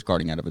resource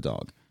guarding out of a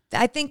dog.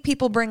 I think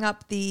people bring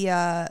up the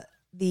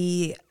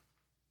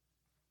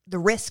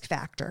risk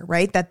factor,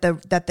 right? That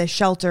the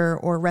shelter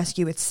or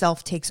rescue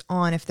itself takes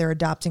on if they're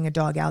adopting a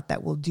dog out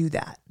that will do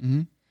that.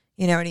 Mm-hmm.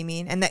 You know what I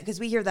mean? And that because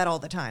we hear that all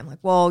the time, like,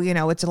 well,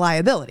 it's a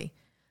liability.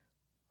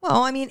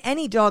 Well, I mean,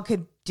 any dog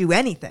could do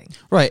anything,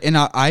 right? And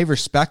I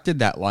respected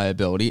that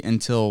liability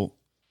until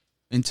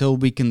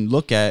we can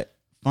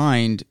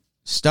find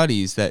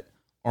studies that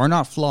are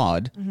not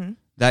flawed. Mm-hmm.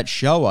 That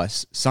show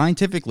us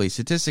scientifically,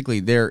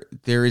 statistically, there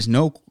is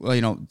no,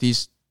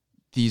 these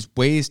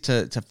ways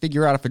to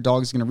figure out if a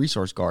dog is going to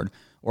resource guard,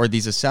 or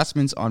these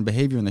assessments on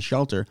behavior in the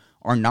shelter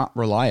are not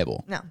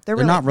reliable. No, they're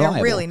not reliable.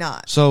 They're really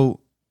not. So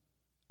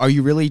are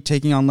you really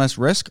taking on less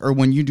risk? Or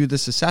when you do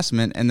this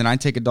assessment and then I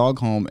take a dog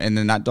home and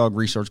then that dog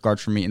resource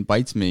guards for me and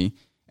bites me,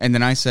 and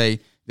then I say,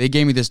 they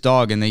gave me this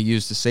dog and they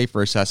used the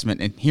SAFER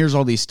assessment, and here's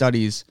all these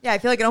studies. Yeah, I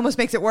feel like it almost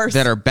makes it worse.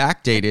 That are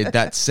backdated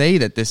that say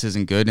that this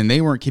isn't good, and they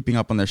weren't keeping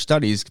up on their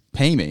studies.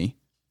 Pay me.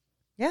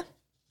 Yeah.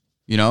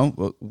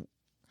 100%.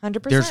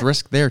 There's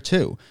risk there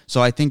too.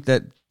 So I think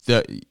that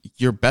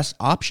your best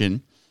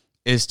option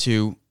is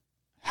to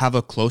have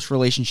a close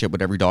relationship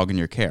with every dog in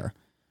your care.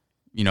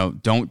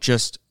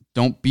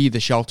 Don't be the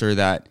shelter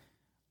that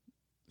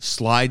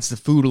slides the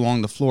food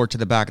along the floor to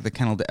the back of the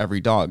kennel to every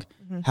dog.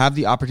 Mm-hmm. Have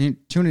the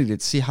opportunity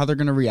to see how they're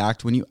going to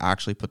react when you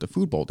actually put the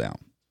food bowl down.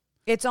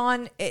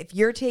 If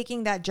you're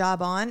taking that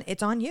job on,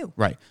 it's on you.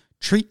 Right.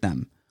 Treat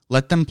them.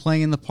 Let them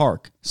play in the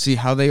park. See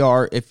how they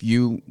are if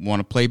you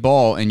want to play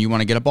ball and you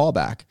want to get a ball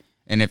back.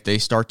 And if they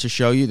start to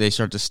show you, they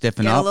start to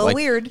stiffen up. A little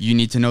weird. You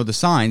need to know the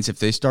signs. If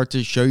they start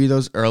to show you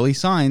those early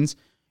signs,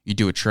 you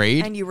do a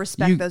trade. And you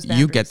respect those boundaries.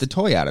 You get the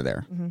toy out of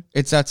there. Mm-hmm.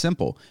 It's that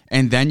simple.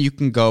 And then you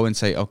can go and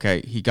say,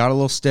 okay, he got a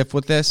little stiff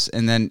with this.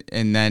 And then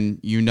on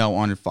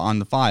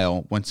the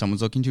file, when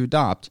someone's looking to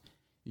adopt,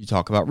 you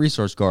talk about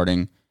resource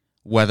guarding.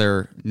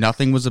 Whether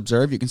nothing was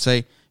observed, you can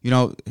say,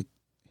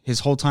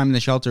 his whole time in the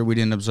shelter, we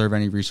didn't observe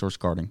any resource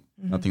guarding.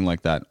 Mm-hmm. Nothing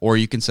like that. Or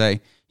you can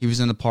say, he was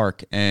in the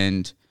park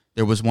and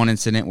there was one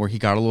incident where he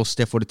got a little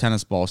stiff with a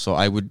tennis ball. So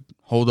I would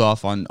hold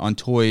off on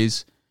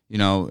toys,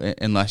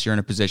 unless you're in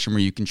a position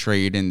where you can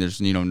trade and there's,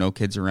 no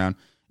kids around.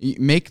 You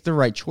make the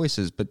right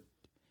choices, but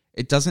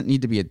it doesn't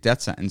need to be a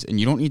death sentence. And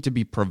you don't need to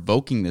be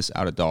provoking this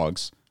out of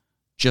dogs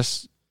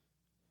just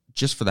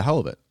for the hell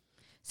of it.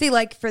 See,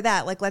 like for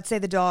that, like let's say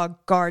the dog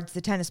guards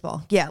the tennis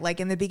ball. Yeah, like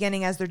in the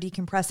beginning as they're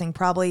decompressing,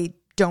 probably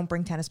don't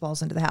bring tennis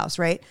balls into the house,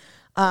 right?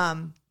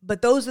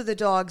 But those are the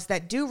dogs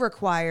that do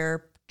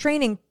require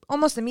training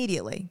almost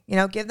immediately.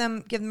 Give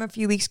them a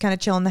few weeks, kind of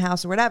chill in the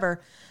house or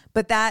whatever.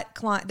 But that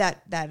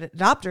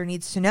adopter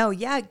needs to know,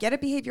 get a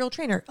behavioral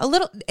trainer.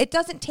 It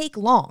doesn't take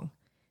long.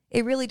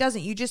 It really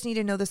doesn't. You just need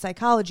to know the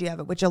psychology of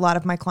it, which a lot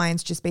of my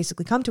clients just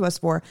basically come to us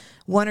for.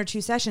 1 or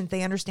 2 sessions,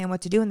 they understand what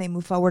to do and they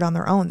move forward on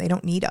their own. They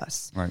don't need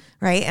us. Right.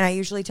 And I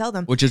usually tell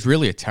them. Which is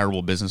really a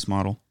terrible business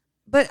model.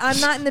 But I'm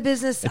not in the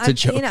business. It's a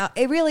joke.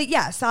 It really,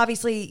 yes,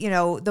 obviously,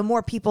 the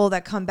more people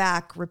that come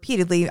back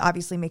repeatedly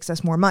obviously makes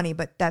us more money,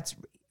 but that's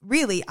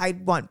really, I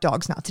want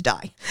dogs not to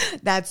die.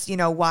 That's,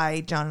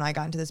 why John and I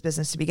got into this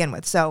business to begin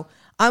with. So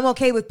I'm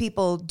okay with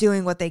people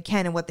doing what they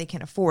can and what they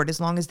can afford, as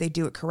long as they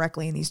do it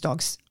correctly and these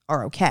dogs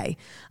are okay.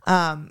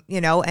 Then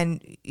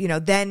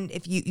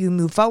if you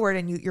move forward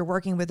and you're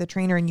working with a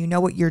trainer and you know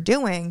what you're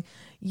doing,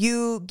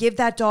 you give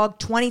that dog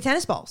 20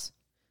 tennis balls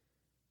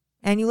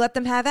and you let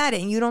them have at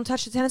it and you don't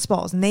touch the tennis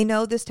balls. And they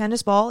know this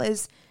tennis ball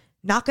is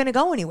not going to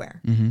go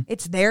anywhere. Mm-hmm.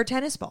 It's their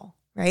tennis ball.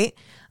 Right.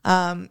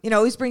 It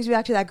always brings me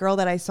back to that girl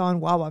that I saw in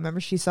Wawa. Remember,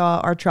 she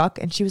saw our truck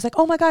and she was like,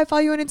 "Oh my God, I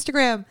follow you on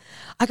Instagram."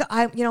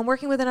 I'm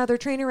working with another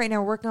trainer right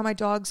now, working on my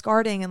dog's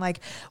guarding. And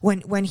like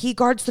when he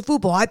guards the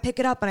food bowl, I pick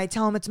it up and I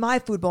tell him it's my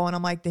food bowl. And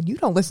I'm like, then you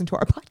don't listen to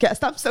our podcast.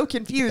 I'm so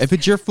confused. If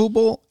it's your food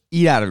bowl,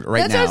 eat out of it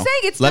right now. That's what I'm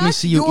saying. It's Let not me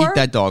see you eat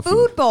that dog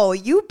food bowl.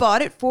 You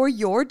bought it for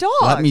your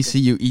dog. Let me see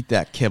you eat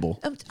that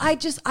kibble. I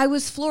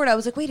was floored. I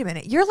was like, wait a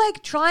minute. You're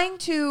like trying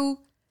to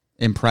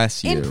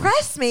impress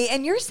me,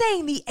 and you're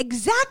saying the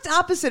exact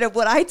opposite of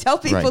what I tell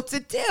people to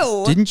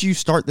do. Didn't you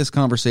start this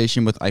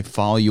conversation with "I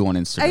follow you on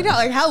Instagram"? I know.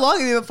 Like, how long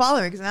have you been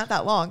following me? Because not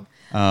that long.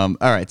 All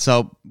right,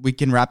 so we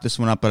can wrap this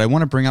one up, but I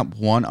want to bring up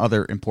one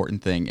other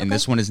important thing, and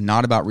this one is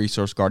not about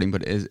resource guarding,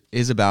 but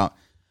is about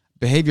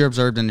behavior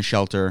observed in the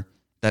shelter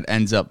that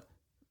ends up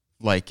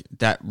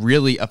that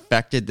really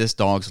affected this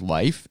dog's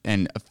life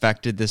and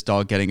affected this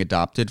dog getting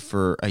adopted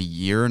for a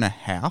year and a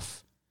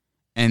half,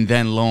 and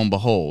then lo and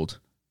behold,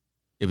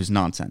 it was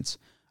nonsense.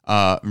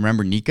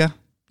 Remember Nika?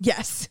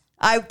 Yes.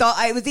 I thought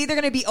I was either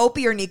going to be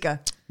Opie or Nika.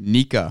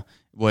 Nika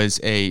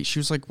she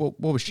was like, what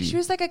was she? She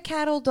was like a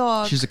cattle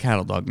dog. She's a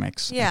cattle dog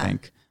mix, I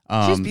think.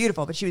 She was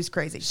beautiful, but she was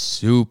crazy.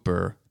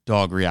 Super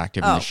dog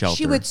reactive in the shelter.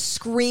 She would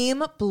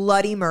scream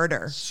bloody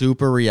murder.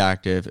 Super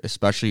reactive,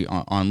 especially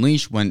on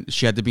leash, when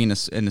she had to be in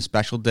a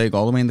special dig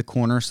all the way in the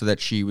corner so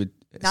that she would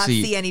not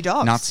see any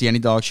dogs. Not see any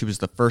dogs. She was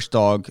the first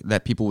dog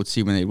that people would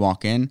see when they'd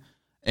walk in.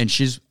 And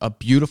she's a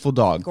beautiful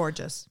dog.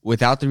 Gorgeous.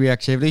 Without the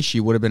reactivity, she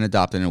would have been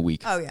adopted in a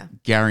week. Oh, yeah.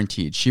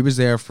 Guaranteed. She was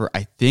there for,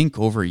 I think,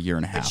 over a year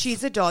and a half. But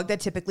she's a dog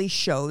that typically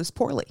shows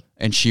poorly.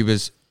 And she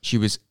was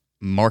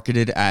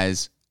marketed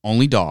as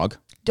only dog.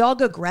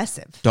 Dog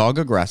aggressive.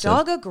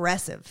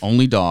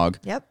 Only dog.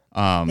 Yep.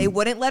 They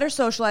wouldn't let her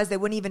socialize. They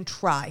wouldn't even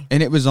try.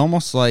 And it was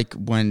almost like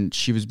when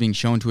she was being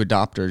shown to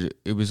adopt her,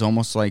 it was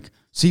almost like,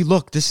 see,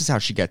 look, this is how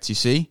she gets, you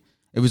see?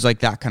 It was like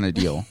that kind of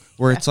deal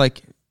where it's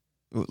like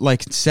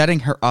setting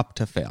her up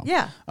to fail.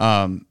 Yeah.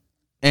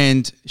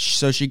 And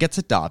so she gets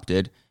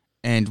adopted.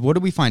 And what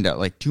do we find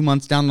out? 2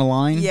 months down the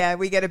line? Yeah,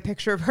 we get a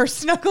picture of her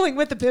snuggling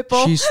with a pit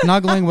bull. She's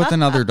snuggling with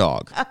another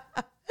dog.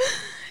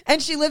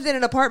 And she lived in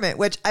an apartment,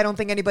 which I don't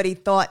think anybody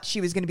thought she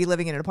was going to be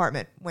living in an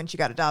apartment when she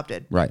got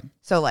adopted. Right.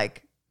 So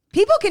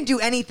people can do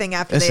anything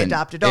after they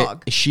adopt a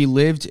dog. She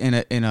lived in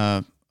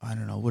a I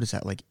don't know, what is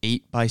that,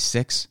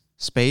 8x6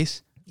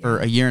 space for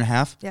a year and a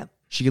half? Yeah.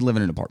 She could live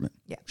in an apartment.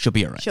 Yeah. She'll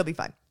be all right. She'll be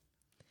fine.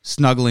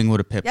 Snuggling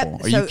with a pit bull.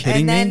 Are you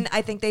kidding me? And then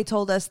I think they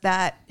told us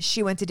that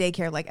she went to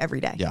daycare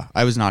every day. Yeah,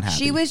 I was not happy.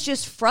 She was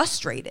just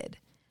frustrated.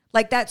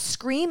 That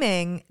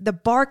screaming, the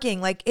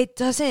barking, it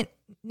doesn't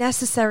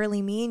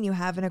necessarily mean you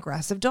have an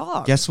aggressive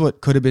dog. Guess what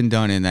could have been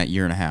done in that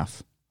year and a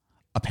half?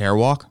 A pair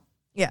walk?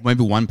 Yeah.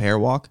 Maybe one pair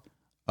walk.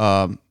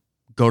 Go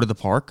to the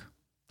park.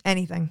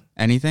 Anything.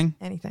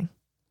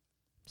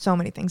 So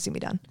many things can be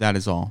done. That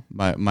is all.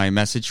 My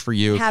message for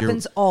you.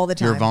 Happens all the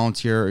time. You're a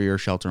volunteer or you're a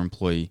shelter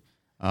employee.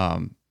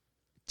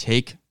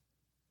 Take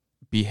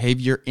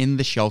behavior in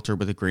the shelter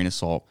with a grain of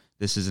salt.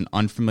 This is an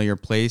unfamiliar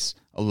place.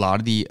 A lot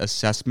of the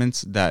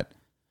assessments that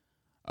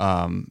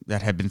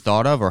have been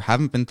thought of or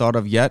haven't been thought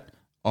of yet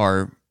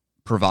are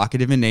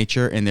provocative in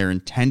nature, and they're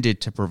intended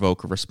to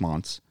provoke a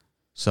response.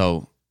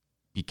 So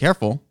be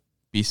careful,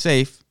 be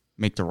safe,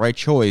 make the right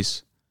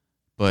choice,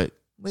 but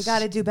we got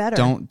to do better.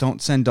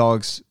 Don't send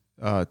dogs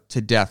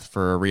to death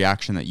for a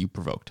reaction that you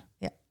provoked.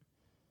 Yeah.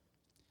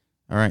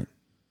 All right.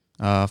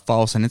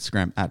 Follow us on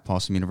Instagram at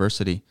Possum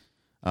University.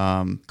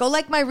 Go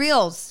like my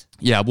reels.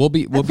 Yeah, we'll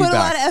be back. Put a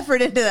lot of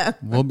effort into them.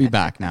 We'll be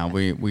back now.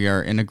 We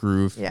are in a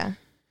groove. Yeah.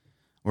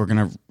 We're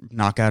gonna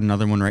knock out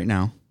another one right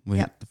now.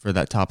 For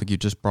that topic you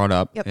just brought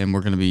up, and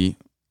we're gonna be.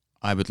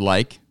 I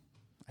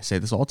say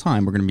this all the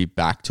time. We're gonna be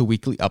back to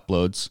weekly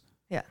uploads.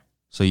 Yeah.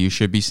 So you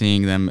should be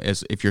seeing them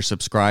as if you're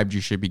subscribed.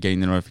 You should be getting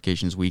the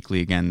notifications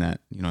weekly again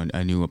that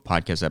a new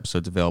podcast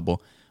episode's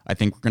available. I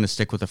think we're gonna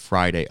stick with a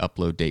Friday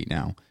upload date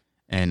now.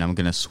 And I'm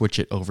going to switch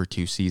it over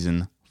to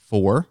season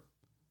 4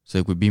 so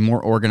it would be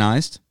more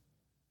organized.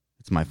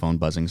 It's my phone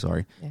buzzing,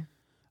 sorry.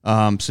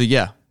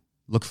 Yeah.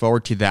 Look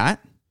forward to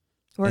that.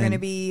 We're going to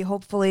be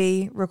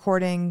hopefully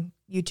recording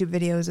YouTube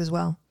videos as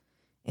well.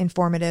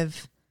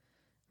 Informative,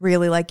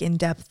 really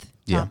in-depth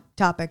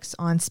topics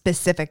on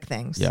specific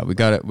things. Yeah, we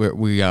got it.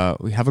 We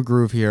have a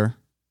groove here.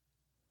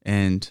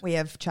 And we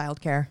have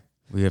childcare.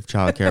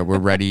 We're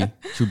ready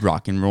to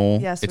rock and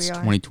roll. Yes, it's we are.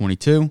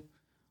 2022.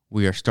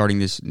 We are starting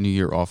this new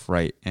year off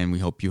right, and we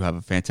hope you have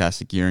a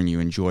fantastic year and you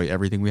enjoy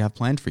everything we have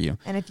planned for you.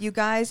 And if you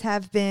guys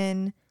have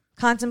been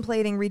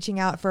contemplating reaching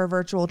out for a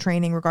virtual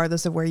training,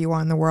 regardless of where you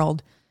are in the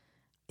world,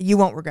 you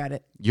won't regret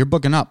it. You're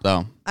booking up,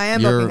 though. I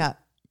am booking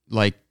up.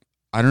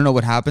 I don't know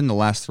what happened the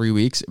last 3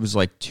 weeks. It was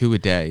like 2 a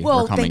day.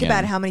 Well, were coming think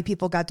about in. how many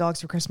people got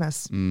dogs for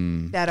Christmas.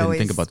 Didn't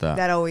think about that.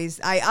 That always,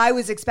 I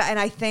was expect, and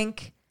I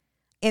think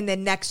in the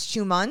next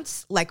 2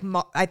 months, like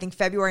I think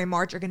February and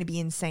March are going to be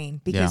insane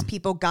because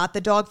people got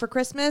the dog for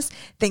Christmas.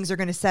 Things are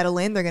going to settle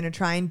in. They're going to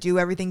try and do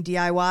everything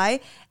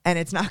DIY, and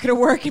it's not going to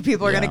work. And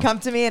people are going to come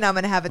to me, and I'm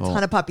going to have a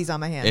ton of puppies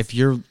on my hands.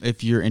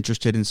 If you're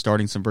interested in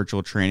starting some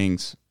virtual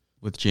trainings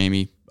with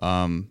Jamie,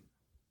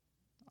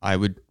 I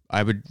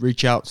would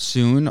reach out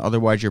soon.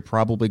 Otherwise, you're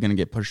probably going to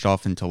get pushed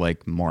off until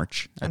like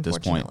March at this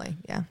point.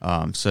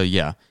 Yeah. So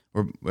yeah,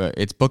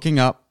 it's booking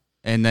up.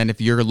 And then if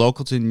you're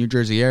local to the New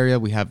Jersey area,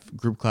 we have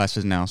group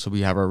classes now. So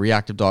we have our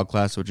reactive dog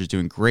class, which is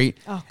doing great.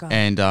 Oh, God.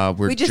 And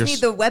we just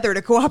need the weather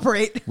to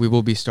cooperate. We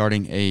will be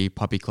starting a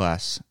puppy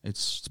class. It's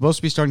supposed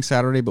to be starting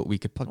Saturday, but we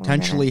could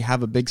potentially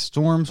have a big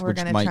storm,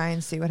 which might try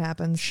and see what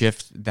happens.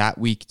 Shift that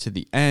week to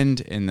the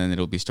end, and then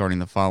it'll be starting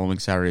the following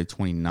Saturday,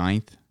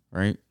 29th,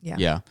 right? Yeah.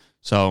 Yeah.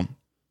 So,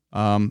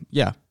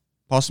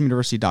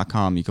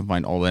 PawsomeUniversity.com. You can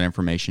find all that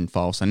information.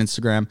 Follow us on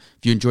Instagram.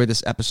 If you enjoyed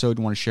this episode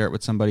and want to share it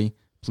with somebody,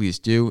 please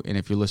do. And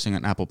if you're listening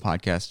on Apple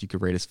Podcasts, you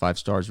could rate us 5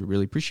 stars. We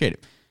really appreciate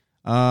it.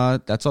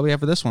 That's all we have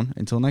for this one.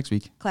 Until next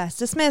week. Class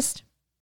dismissed.